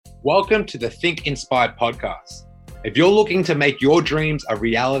Welcome to the Think Inspired podcast. If you're looking to make your dreams a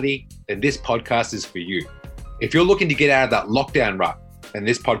reality, then this podcast is for you. If you're looking to get out of that lockdown rut, then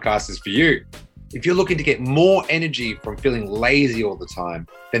this podcast is for you. If you're looking to get more energy from feeling lazy all the time,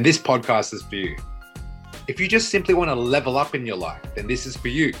 then this podcast is for you. If you just simply want to level up in your life, then this is for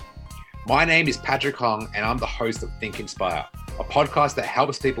you. My name is Patrick Hong, and I'm the host of Think Inspire, a podcast that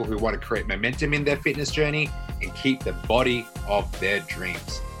helps people who want to create momentum in their fitness journey and keep the body of their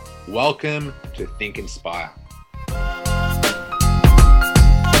dreams. Welcome to Think Inspire.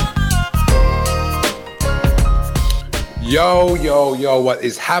 Yo, what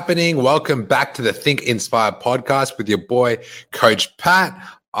is happening? Welcome back to the Think Inspire podcast with your boy, Coach Pat.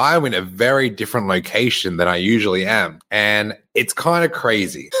 I'm in a very different location than I usually am, and it's kind of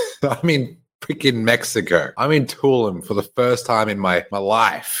crazy. I'm in freaking Mexico. I'm in Tulum for the first time in my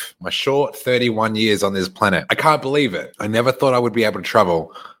life, my short 31 years on this planet. I can't believe it. I never thought I would be able to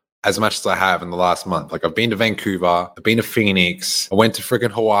travel as much as I have in the last month. Like, I've been to Vancouver, I've been to Phoenix, I went to freaking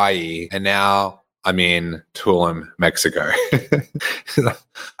Hawaii, and now I'm in Tulum, Mexico.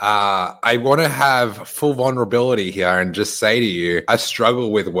 I want to have full vulnerability here and just say to you, I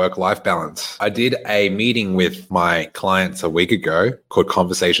struggle with work-life balance. I did a meeting with my clients a week ago called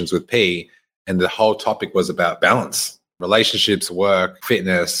Conversations with P, and the whole topic was about balance. Relationships, work,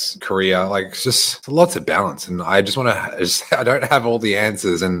 fitness, career, like just lots of balance. And I just want to, I don't have all the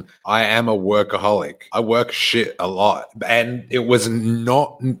answers, and I am a workaholic. I work shit a lot, and it was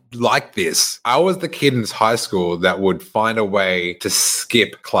not like this. I was the kid in high school that would find a way to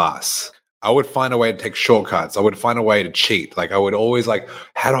skip class. I would find a way to take shortcuts. I would find a way to cheat. Like, I would always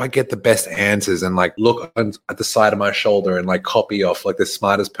how do I get the best answers, and look at the side of my shoulder and copy off the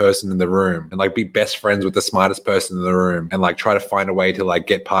smartest person in the room, and be best friends with the smartest person in the room, and try to find a way to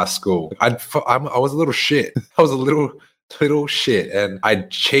get past school. I was a little shit. I was a little shit, and I'd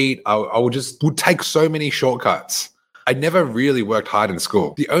cheat. I would take so many shortcuts. I never really worked hard in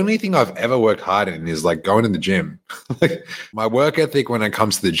school. The only thing I've ever worked hard in is going to the gym. My work ethic when it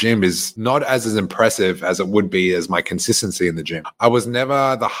comes to the gym is not as impressive as it would be as my consistency in the gym. I was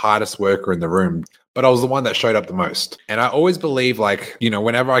never the hardest worker in the room, but I was the one that showed up the most. And I always believe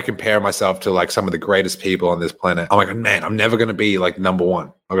whenever I compare myself to some of the greatest people on this planet, I'm like, man, I'm never going to be number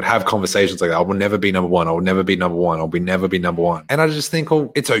one. I would have conversations like that. I will never be number one. I will never be number one. Never be number one. And I just think,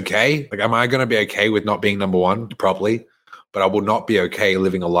 oh, it's okay. Am I going to be okay with not being number one? Probably. But I will not be okay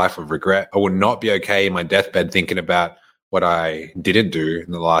living a life of regret. I will not be okay in my deathbed thinking about what I didn't do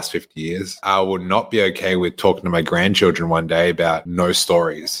in the last 50 years. I would not be okay with talking to my grandchildren one day about no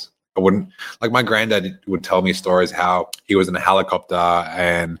stories. I wouldn't, my granddad would tell me stories how he was in a helicopter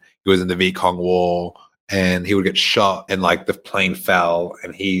and he was in the Viet Cong War, and he would get shot and the plane fell,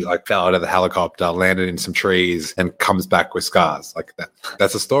 and he fell out of the helicopter, landed in some trees, and comes back with scars.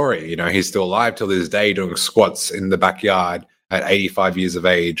 That's a story. He's still alive till this day doing squats in the backyard at 85 years of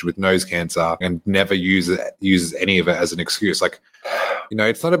age with nose cancer, and never uses any of it as an excuse.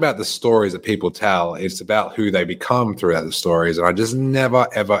 It's not about the stories that people tell. It's about who they become throughout the stories. And I just never,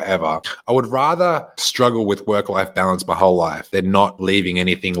 ever, ever. I would rather struggle with work-life balance my whole life than not leaving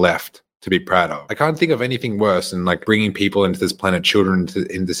anything left to be proud of. I can't think of anything worse than bringing people into this planet, children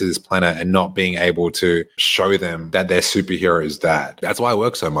into this planet, and not being able to show them that their superhero is dad. That's why I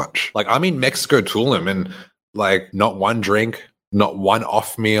work so much. I'm in Mexico, Tulum, and not one drink, not one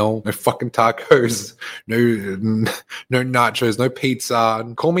off meal, no fucking tacos, no nachos, no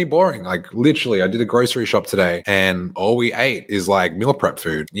pizza. Call me boring. Literally, I did a grocery shop today, and all we ate is meal prep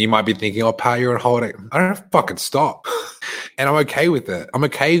food. You might be thinking, oh, Pa, you're on holiday. I don't have to fucking stop. And I'm okay with it. I'm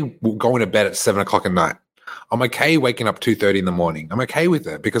okay going to bed at 7 o'clock at night. I'm okay waking up 2:30 in the morning. I'm okay with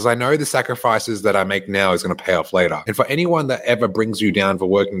it because I know the sacrifices that I make now is going to pay off later. And for anyone that ever brings you down for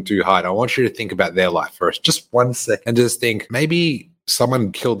working too hard, I want you to think about their life first. Just 1 second, and just think, maybe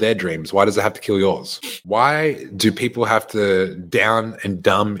someone killed their dreams. Why does it have to kill yours? Why do people have to down and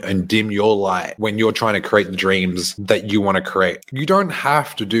dumb and dim your light when you're trying to create the dreams that you want to create? You don't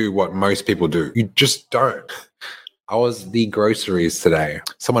have to do what most people do. You just don't. I was at the groceries today.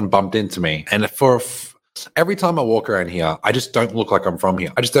 Someone bumped into me, and every time I walk around here, I just don't look like I'm from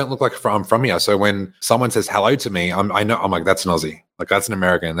here. I just don't look like I'm from here. So when someone says hello to me, I'm like, that's an Aussie. That's an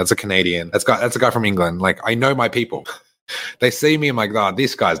American. That's a Canadian. That's a guy from England. I know my people. They see me, I'm like, oh,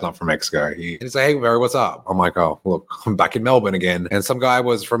 this guy's not from Mexico. And he say, hey, Barry, what's up? I'm like, oh, look, I'm back in Melbourne again. And some guy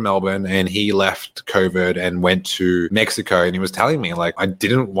was from Melbourne, and he left COVID and went to Mexico. And he was telling me, I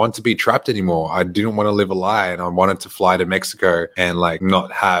didn't want to be trapped anymore. I didn't want to live a lie. And I wanted to fly to Mexico and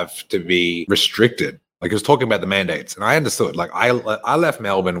not have to be restricted. Like he was talking about the mandates, and I understood. Like I left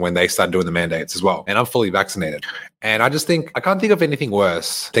Melbourne when they started doing the mandates as well, and I'm fully vaccinated. And I just think I can't think of anything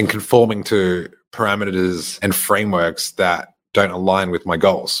worse than conforming to parameters and frameworks that don't align with my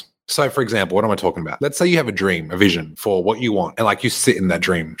goals. So, for example, what am I talking about? Let's say you have a dream, a vision for what you want, and like you sit in that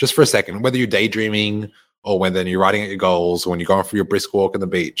dream just for a second, whether you're daydreaming or whether you're writing at your goals, or when you're going for your brisk walk on the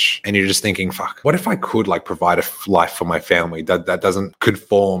beach and you're just thinking, fuck, what if I could like provide a life for my family that doesn't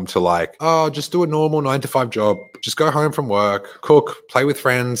conform to like, oh, just do a normal 9 to 5 job, just go home from work, cook, play with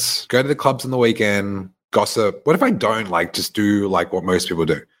friends, go to the clubs on the weekend, gossip. What if I don't like just do like what most people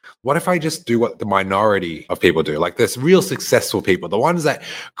do? What if I just do what the minority of people do? Like there's real successful people, the ones that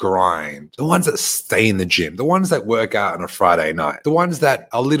grind, the ones that stay in the gym, the ones that work out on a Friday night, the ones that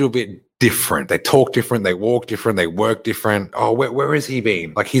are a little bit different. They talk different, they walk different, they work different. Oh, where has he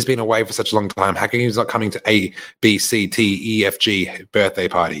been? Like he's been away for such a long time. How come he's not coming to A, B, C, T, E, F, G birthday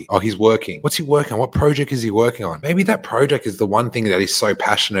party? Oh, he's working. What's he working on? What project is he working on? Maybe that project is the one thing that he's so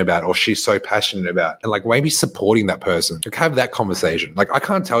passionate about or she's so passionate about. And like maybe supporting that person. Like have that conversation. Like I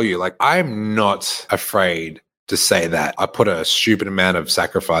can't tell you, like I'm not afraid to say that I put a stupid amount of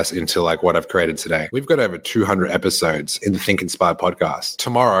sacrifice into like what I've created today. We've got over 200 episodes in the Think Inspired podcast.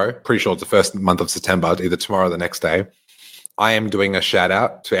 Tomorrow, pretty sure it's the first month of September, either tomorrow or the next day, I am doing a shout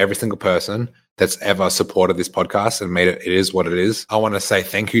out to every single person that's ever supported this podcast and made it is what it is. I want to say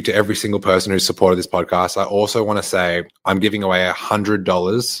thank you to every single person who supported this podcast. I also want to say I'm giving away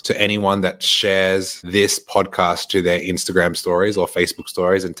 $100 to anyone that shares this podcast to their Instagram stories or Facebook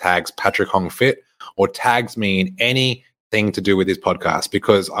stories and tags Patrick Hong Fit, or tags me in anything to do with this podcast,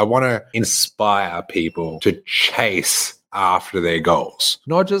 because I want to inspire people to chase after their goals,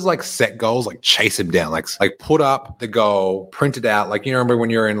 not just like set goals, like chase them down, like put up the goal, print it out. Like, you remember when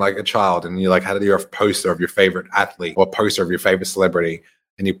you're in like a child and you like had your poster of your favorite athlete or poster of your favorite celebrity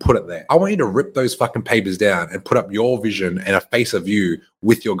and you put it there. I want you to rip those fucking papers down and put up your vision and a face of you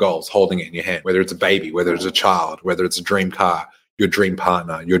with your goals, holding it in your hand, whether it's a baby, whether it's a child, whether it's a dream car, your dream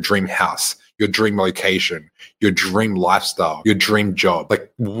partner, your dream house, your dream location, your dream lifestyle, your dream job,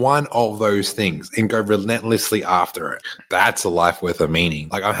 like one of those things, and go relentlessly after it. That's a life worth of meaning.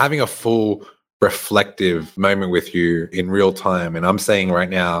 Like I'm having a full reflective moment with you in real time. And I'm saying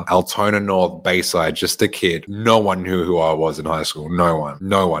right now, Altona North, Bayside, just a kid. No one knew who I was in high school. No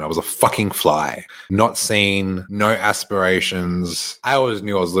one. I was a fucking fly. Not seen, no aspirations. I always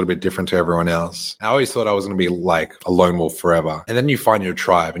knew I was a little bit different to everyone else. I always thought I was going to be like a lone wolf forever. And then you find your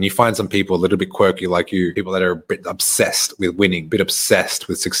tribe and you find some people a little bit quirky like you, people that are a bit obsessed with winning, a bit obsessed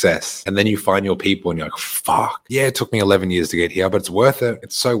with success. And then you find your people and you're like, fuck. Yeah, it took me 11 years to get here, but it's worth it.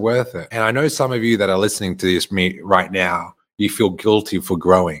 It's so worth it. And I know some of you that are listening to this me right now, you feel guilty for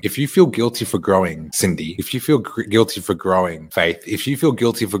growing. If you feel guilty for growing, Cindy, if you feel guilty for growing, Faith, if you feel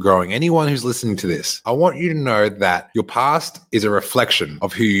guilty for growing, anyone who's listening to this, I want you to know that your past is a reflection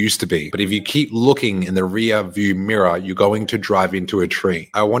of who you used to be. But if you keep looking in the rear view mirror, you're going to drive into a tree.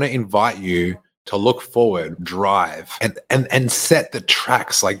 I want to invite you to look forward, drive, and set the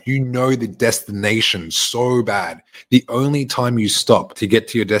tracks. Like, you know the destination so bad. The only time you stop to get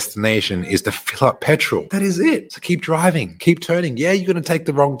to your destination is to fill up petrol. That is it. So keep driving, keep turning. Yeah, you're going to take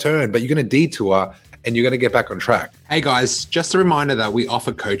the wrong turn, but you're going to detour and you're going to get back on track. Hey guys, just a reminder that we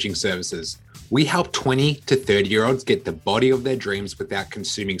offer coaching services. We help 20 to 30-year-olds get the body of their dreams without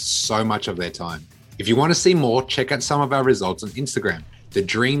consuming so much of their time. If you want to see more, check out some of our results on Instagram,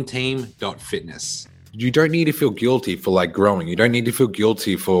 thedreamteam.fitness. You don't need to feel guilty for like growing. You don't need to feel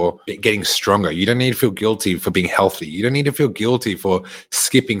guilty for getting stronger. You don't need to feel guilty for being healthy. You don't need to feel guilty for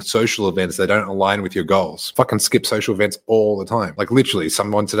skipping social events that don't align with your goals. Fucking skip social events all the time. Like literally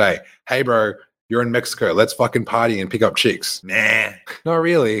someone today, hey bro, you're in Mexico. Let's fucking party and pick up chicks. Nah, not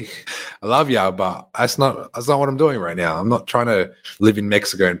really. I love ya, but that's not what I'm doing right now. I'm not trying to live in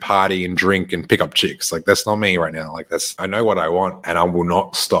Mexico and party and drink and pick up chicks. Like, that's not me right now. Like, I know what I want and I will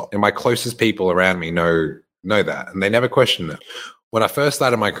not stop. And my closest people around me know that, and they never question it. When I first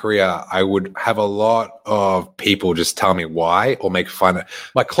started my career, I would have a lot of people just tell me why or make fun of.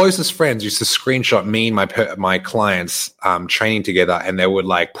 My closest friends used to screenshot me and my clients training together, and they would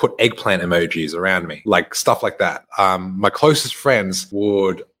like put eggplant emojis around me, like stuff like that. My closest friends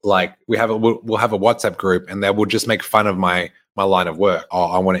would like, we'll have a WhatsApp group, and they would just make fun of my line of work. Oh,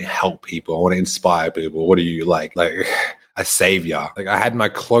 I want to help people. I want to inspire people. What are you like a savior? Like, I had my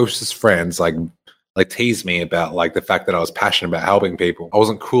closest friends like tease me about like the fact that I was passionate about helping people. I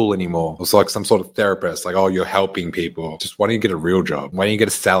wasn't cool anymore. I was like some sort of therapist, like, oh, you're helping people. Just why don't you get a real job? Why don't you get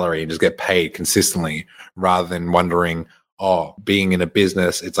a salary and just get paid consistently, rather than wondering, oh, being in a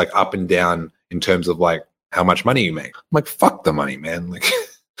business, it's like up and down in terms of like how much money you make. I'm like, fuck the money, man. Like,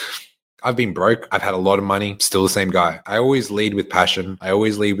 I've been broke. I've had a lot of money. Still the same guy. I always lead with passion. I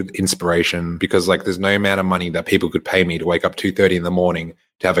always lead with inspiration because like there's no amount of money that people could pay me to wake up 2:30 in the morning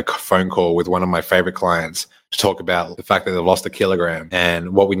to have a phone call with one of my favorite clients to talk about the fact that they've lost a kilogram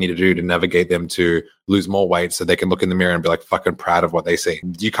and what we need to do to navigate them to lose more weight so they can look in the mirror and be like fucking proud of what they see.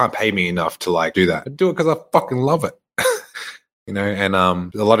 You can't pay me enough to like do that. I do it because I fucking love it. You know, and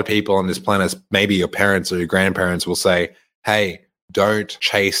a lot of people on this planet, maybe your parents or your grandparents will say, hey, don't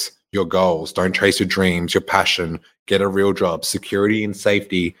chase your goals. Don't chase your dreams, your passion. Get a real job. Security and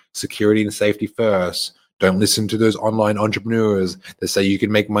safety first. Don't listen to those online entrepreneurs that say you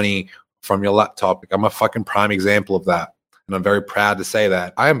can make money from your laptop. I'm a fucking prime example of that. And I'm very proud to say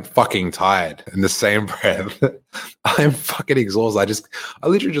that. I am fucking tired in the same breath. I'm fucking exhausted. I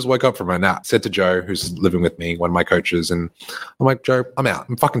literally just woke up from a nap. Said to Joe, who's living with me, one of my coaches, and I'm like, Joe, I'm out.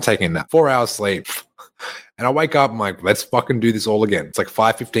 I'm fucking taking a nap. 4 hours sleep. And I wake up, I'm like, let's fucking do this all again. It's like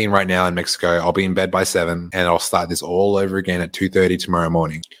 5:15 right now in Mexico. I'll be in bed by 7 and I'll start this all over again at 2:30 tomorrow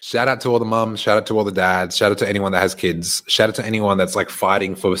morning. Shout out to all the mums, shout out to all the dads, shout out to anyone that has kids, shout out to anyone that's like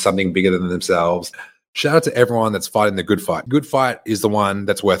fighting for something bigger than themselves. Shout out to everyone that's fighting the good fight. Good fight is the one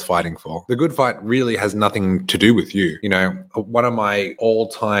that's worth fighting for. The good fight really has nothing to do with you. You know, one of my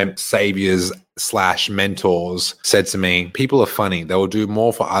all-time saviors / mentors said to me, people are funny. They will do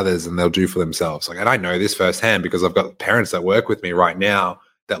more for others than they'll do for themselves. Like, and I know this firsthand because I've got parents that work with me right now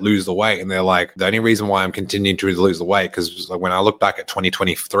that lose the weight. And they're like, the only reason why I'm continuing to lose the weight, because like when I look back at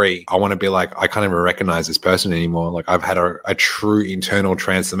 2023, I want to be like, I can't even recognize this person anymore. Like I've had a true internal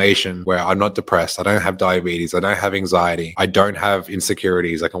transformation where I'm not depressed. I don't have diabetes. I don't have anxiety. I don't have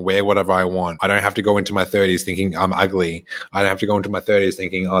insecurities. I can wear whatever I want. I don't have to go into my 30s thinking I'm ugly. I don't have to go into my 30s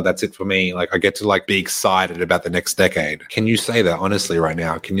thinking, oh, that's it for me. Like I get to like be excited about the next decade. Can you say that honestly right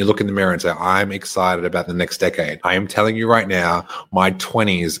now? Can you look in the mirror and say, I'm excited about the next decade? I am telling you right now, my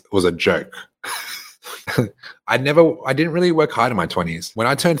 20s was a joke. I didn't really work hard in my 20s. When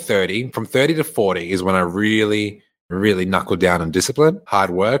I turned 30, from 30 to 40 is when I really knuckled down on discipline,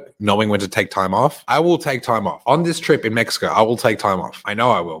 hard work, knowing when to take time off. I will take time off. On this trip in Mexico, I will take time off. I know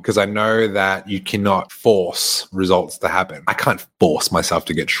I will, because I know that you cannot force results to happen. I can't force myself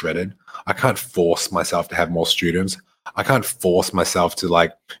to get shredded. I can't force myself to have more students. I can't force myself to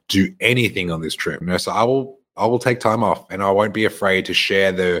like do anything on this trip. You know, so I will take time off and I won't be afraid to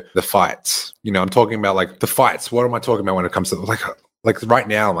share the fights. You know, I'm talking about like the fights. What am I talking about when it comes to like right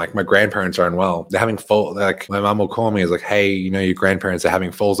now, like my grandparents are unwell. They're having falls. Like my mom will call me as like, hey, you know, your grandparents are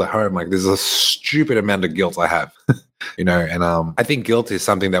having falls at home. Like there's a stupid amount of guilt I have, you know, and I think guilt is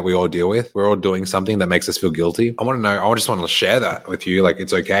something that we all deal with. We're all doing something that makes us feel guilty. I just want to share that with you. Like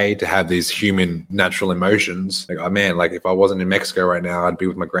it's okay to have these human natural emotions. Like, oh man, like if I wasn't in Mexico right now, I'd be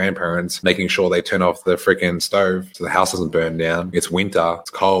with my grandparents making sure they turn off the freaking stove so the house doesn't burn down. It's winter,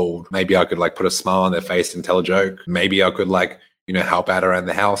 it's cold. Maybe I could like put a smile on their face and tell a joke. Maybe I could like, you know, help out around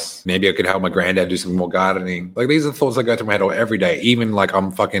the house. Maybe I could help my granddad do some more gardening. Like these are the thoughts that go through my head every day, even like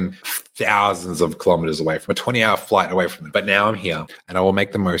I'm fucking thousands of kilometers away from a 20-hour flight away from it. But now I'm here and I will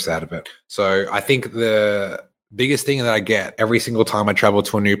make the most out of it. So I think the biggest thing that I get every single time I travel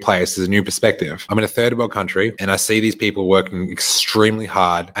to a new place is a new perspective. I'm in a third world country and I see these people working extremely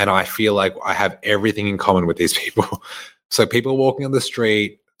hard and I feel like I have everything in common with these people. So people walking on the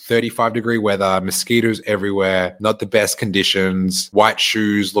street, 35-degree weather, mosquitoes everywhere, not the best conditions, white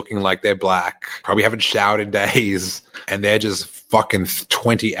shoes looking like they're black, probably haven't showered in days, and they're just fucking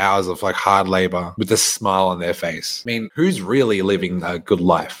 20 hours of like hard labor with a smile on their face. I mean, who's really living a good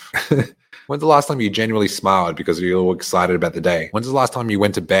life? When's the last time you genuinely smiled because you were excited about the day? When's the last time you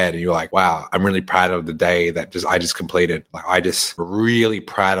went to bed and you're like, wow, I'm really proud of the day that I just completed. Like, I just really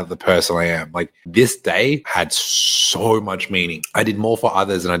proud of the person I am. Like this day had so much meaning. I did more for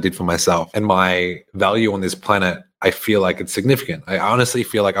others than I did for myself. And my value on this planet, I feel like it's significant. I honestly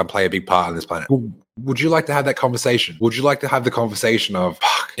feel like I play a big part on this planet. Would you like to have that conversation? Would you like to have the conversation of,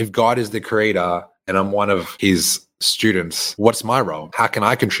 if God is the creator and I'm one of his students, what's my role? How can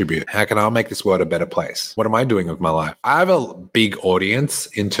I contribute? How can I make this world a better place? What am I doing with my life? I have a big audience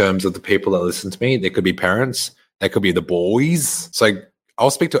in terms of the people that listen to me. They could be parents. They could be the boys. So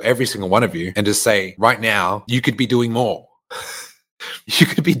I'll speak to every single one of you and just say, right now, you could be doing more. You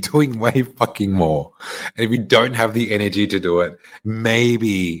could be doing way fucking more. And if you don't have the energy to do it,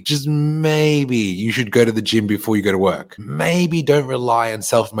 maybe, just maybe, you should go to the gym before you go to work. Maybe don't rely on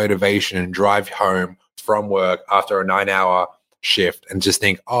self-motivation and drive home from work after a 9-hour shift and just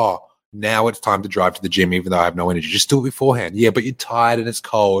think, oh, now it's time to drive to the gym even though I have no energy. Just do it beforehand. Yeah, but you're tired and it's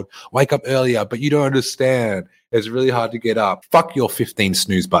cold. Wake up earlier, but you don't understand. It's really hard to get up. Fuck your 15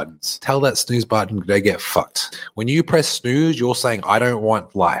 snooze buttons. Tell that snooze button they get fucked. When you press snooze, you're saying, I don't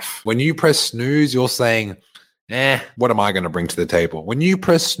want life. When you press snooze, you're saying, what am I going to bring to the table? When you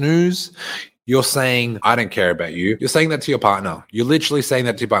press snooze, you're saying, I don't care about you. You're saying that to your partner. You're literally saying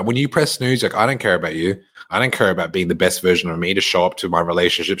that to your partner. When you press snooze, you're like, I don't care about you. I don't care about being the best version of me to show up to my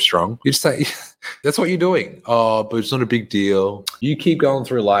relationship strong. You just say, that's what you're doing. Oh, but it's not a big deal. You keep going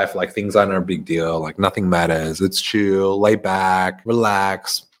through life like things aren't a big deal, like nothing matters. It's chill, lay back,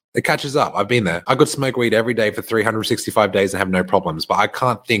 relax. It catches up. I've been there. I could smoke weed every day for 365 days and have no problems, but I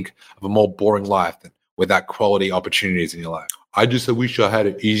can't think of a more boring life than without quality opportunities in your life. I just wish I had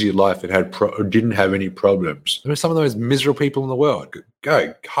an easy life and didn't have any problems. There are some of the most miserable people in the world.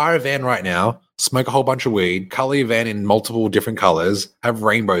 Go hire a van right now, smoke a whole bunch of weed, color your van in multiple different colors, have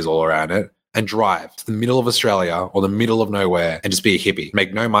rainbows all around it, and drive to the middle of Australia or the middle of nowhere and just be a hippie.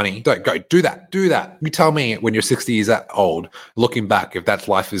 Make no money. Don't go. Do that. You tell me when you're 60 years old, looking back, if that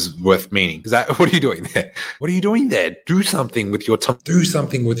life is worth meaning. What are you doing there? What are you doing there? Do something with your time. Do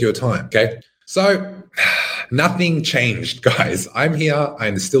something with your time. Okay. So nothing changed, guys. I'm here.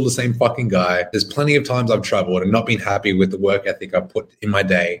 I'm still the same fucking guy. There's plenty of times I've traveled and not been happy with the work ethic I put in my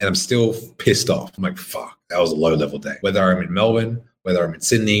day, and I'm still pissed off. I'm like, fuck, that was a low-level day. Whether I'm in Melbourne, whether I'm in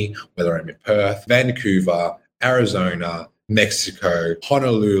Sydney, whether I'm in Perth, Vancouver, Arizona, Mexico,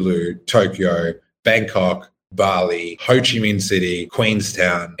 Honolulu, Tokyo, Bangkok, Bali, Ho Chi Minh City,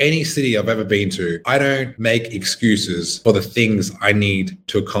 Queenstown, any city I've ever been to, I don't make excuses for the things I need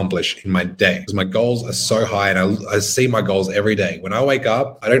to accomplish in my day because my goals are so high and I see my goals every day. When I wake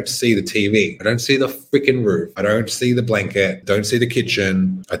up, I don't see the TV. I don't see the freaking roof. I don't see the blanket. I don't see the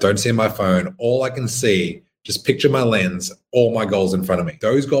kitchen. I don't see my phone. All I can see, just picture my lens, all my goals in front of me.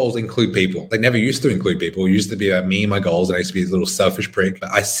 Those goals include people. They never used to include people. It used to be about me and my goals, and I used to be this little selfish prick.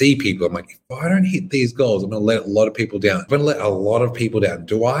 But I see people. I'm like, if I don't hit these goals, I'm going to let a lot of people down. I'm going to let a lot of people down.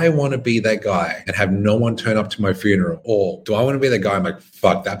 Do I want to be that guy and have no one turn up to my funeral? Or do I want to be that guy? I'm like,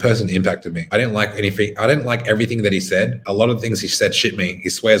 fuck, that person impacted me. I didn't like anything. I didn't like everything that he said. A lot of things he said shit me. He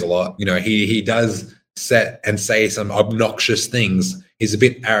swears a lot. You know, he does set and say some obnoxious things. He's a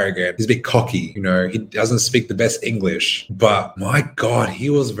bit arrogant. He's a bit cocky. You know, he doesn't speak the best English. But my God, he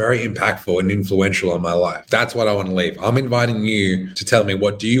was very impactful and influential on my life. That's what I want to leave. I'm inviting you to tell me,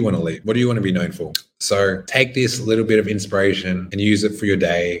 what do you want to leave? What do you want to be known for? So take this little bit of inspiration and use it for your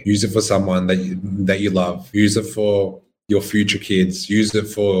day. Use it for someone that you love. Use it for your future kids. Use it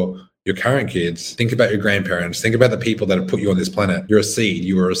for your current kids. Think about your grandparents. Think about the people that have put you on this planet. You're a seed.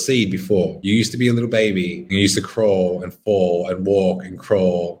 You were a seed before. You used to be a little baby. You used to crawl and fall and walk and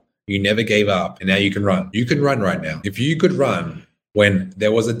crawl. You never gave up. And now you can run. You can run right now. If you could run when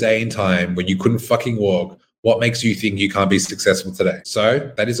there was a day in time when you couldn't fucking walk, what makes you think you can't be successful today?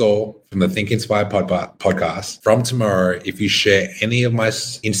 So that is all from the Think Inspired podcast. From tomorrow, if you share any of my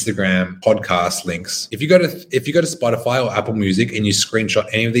Instagram podcast links, if you go to Spotify or Apple Music and you screenshot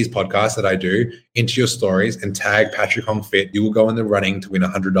any of these podcasts that I do into your stories and tag Patrick Hong Fit, you will go in the running to win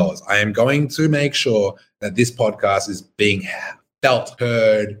 $100. I am going to make sure that this podcast is being felt,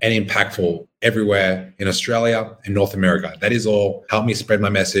 heard, and impactful everywhere in Australia and North America. That is all. Help me spread my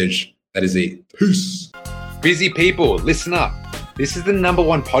message. That is it. Peace. Busy people, listen up. This is the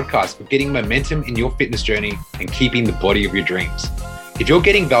 #1 podcast for getting momentum in your fitness journey and keeping the body of your dreams. If you're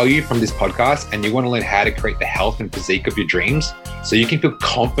getting value from this podcast and you want to learn how to create the health and physique of your dreams so you can feel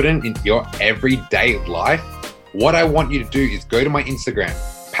confident in your everyday life, what I want you to do is go to my Instagram,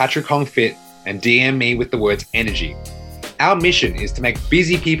 Patrick Hong Fit, and DM me with the words energy. Our mission is to make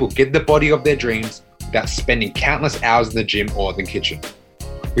busy people get the body of their dreams without spending countless hours in the gym or the kitchen.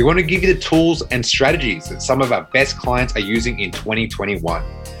 We want to give you the tools and strategies that some of our best clients are using in 2021.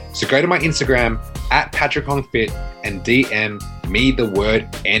 So go to my Instagram, @PatrickHongFit, and DM me the word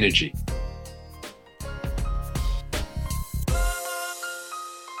energy.